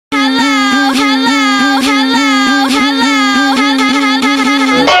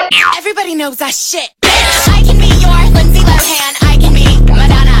knows that shit. I can be your Lindsay Lohan, I can be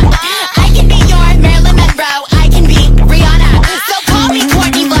Madonna, I can be your Marilyn Monroe,